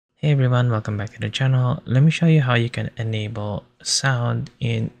Hey everyone, welcome back to the channel. Let me show you how you can enable sound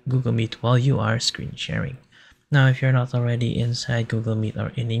in Google Meet while you are screen sharing. Now, if you're not already inside Google Meet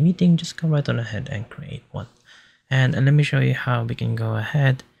or in a meeting, just go right on ahead and create one. And let me show you how we can go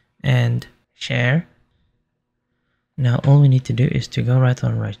ahead and share. Now, all we need to do is to go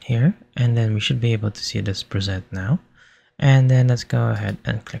right here, and then we should be able to see this present now. And then let's go ahead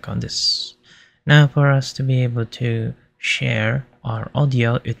and click on this. Now, for us to be able to share our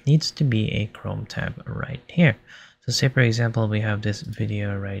audio, it needs to be a Chrome tab right here. So say for example, we have this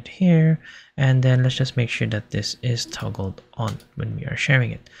video right here, and then let's just make sure that this is toggled on when we are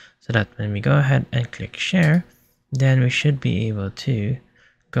sharing it, so that when we go ahead and click share, then we should be able to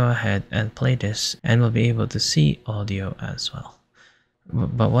go ahead and play this, and we'll be able to see audio as well.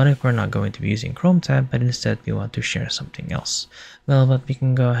 But what if we're not going to be using Chrome tab, but instead we want to share something else? Well, what we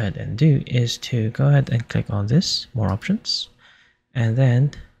can go ahead and do is to go ahead and click on this, more options, and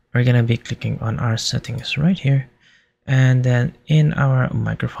then we're going to be clicking on our settings right here, and then in our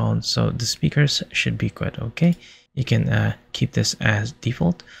microphone, so the speakers should be quite okay. You can keep this as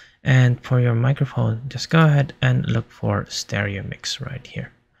default, and for your microphone, just go ahead and look for stereo mix right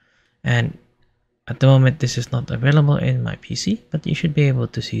here. And at the moment, this is not available in my PC, but you should be able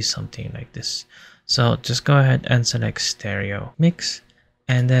to see something like this. So just go ahead and select stereo mix,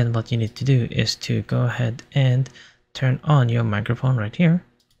 and then what you need to do is to go ahead and turn on your microphone right here,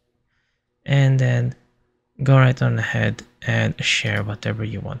 and then go right on ahead and share whatever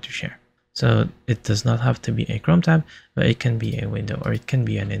you want to share. So it does not have to be a Chrome tab, but it can be a window, or it can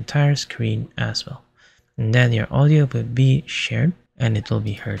be an entire screen as well. And then your audio will be shared and it will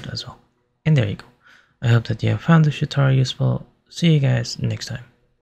be heard as well. And there you go. I hope that you have found this tutorial useful. See you guys next time.